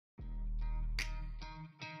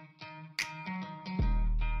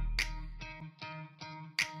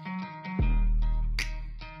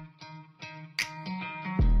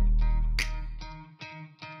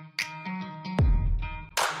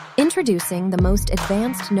Introducing the most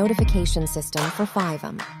advanced notification system for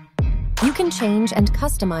Fivem. You can change and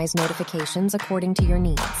customize notifications according to your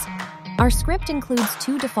needs. Our script includes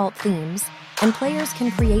 2 default themes, and players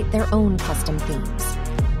can create their own custom themes.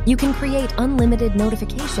 You can create unlimited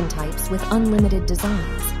notification types with unlimited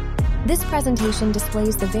designs. This presentation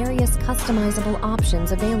displays the various customizable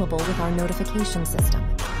options available with our notification system.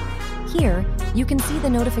 Here, you can see the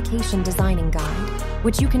notification designing guide,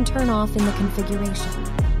 which you can turn off in the configuration.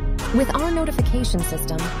 With our notification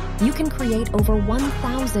system, you can create over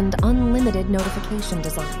 1,000 unlimited notification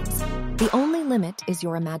designs. The only limit is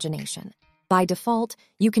your imagination. By default,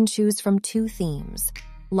 you can choose from 2 themes,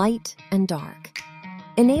 light and dark.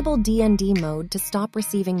 Enable D&D mode to stop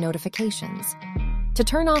receiving notifications. To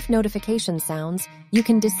turn off notification sounds, you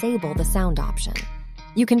can disable the sound option.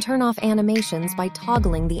 You can turn off animations by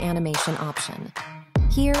toggling the animation option.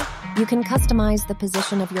 Here, you can customize the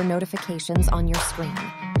position of your notifications on your screen,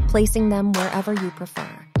 placing them wherever you prefer.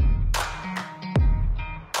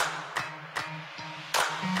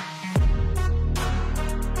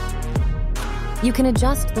 You can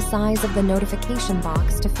adjust the size of the notification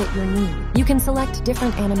box to fit your need. You can select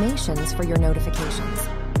different animations for your notifications.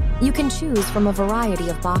 You can choose from a variety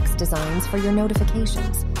of box designs for your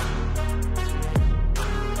notifications.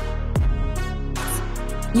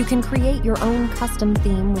 You can create your own custom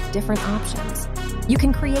theme with different options. You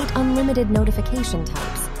can create unlimited notification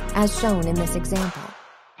types, as shown in this example.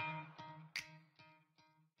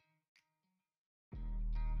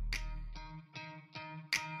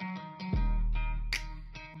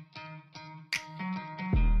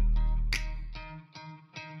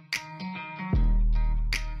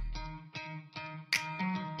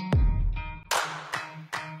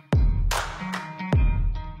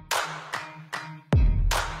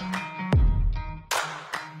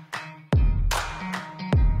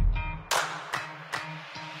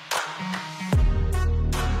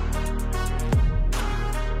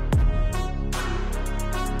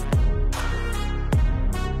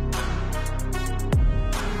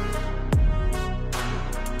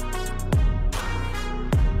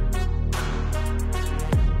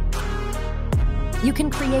 You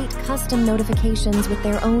can create custom notifications with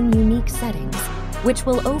their own unique settings, which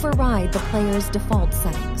will override the player's default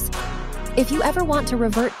settings. If you ever want to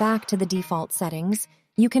revert back to the default settings,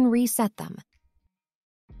 you can reset them.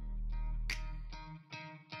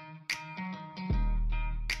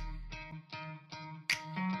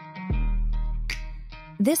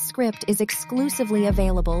 This script is exclusively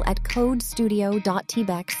available at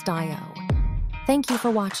codestudio.tbex.io. Thank you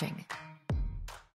for watching.